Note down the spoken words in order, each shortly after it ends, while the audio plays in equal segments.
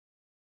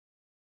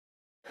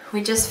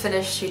We just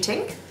finished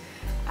shooting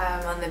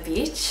on the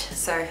beach,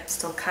 so I'm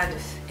still kind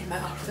of in my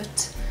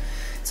outfit.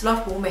 It's a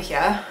lot warmer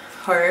here,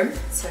 home,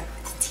 so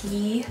with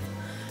tea,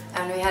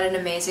 and we had an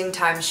amazing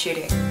time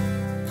shooting.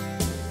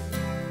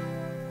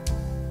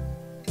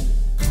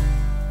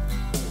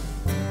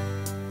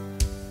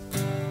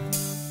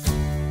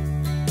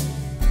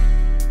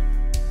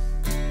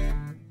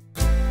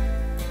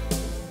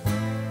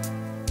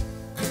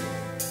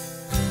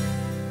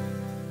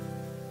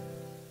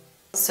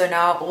 So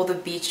now all the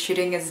beach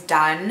shooting is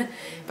done,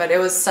 but it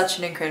was such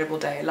an incredible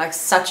day, like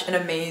such an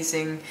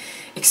amazing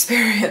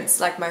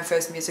experience, like my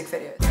first music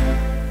video.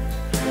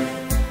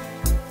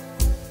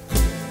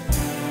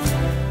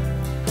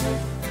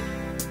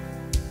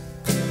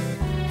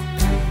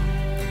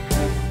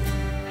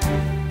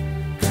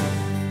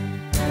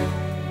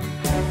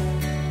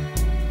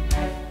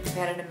 We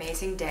had an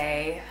amazing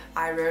day.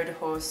 I rode a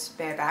horse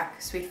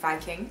bareback, Sweet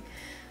Viking.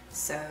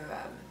 So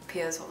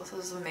Pia's horse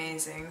was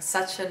amazing.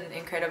 Such an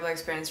incredible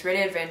experience,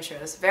 really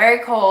adventurous. Very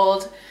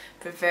cold,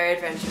 but very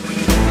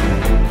adventurous.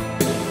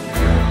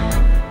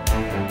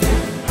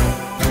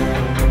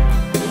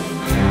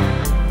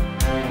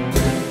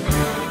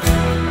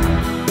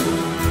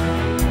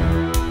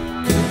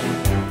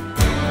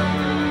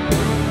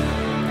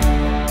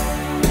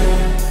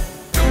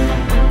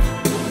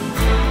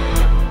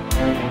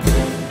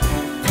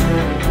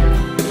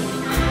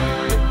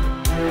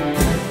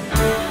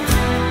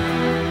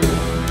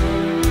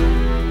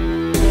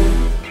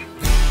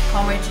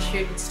 Can't wait to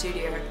shoot in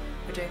studio.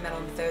 We're doing that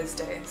on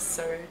Thursday,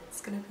 so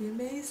it's gonna be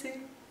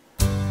amazing.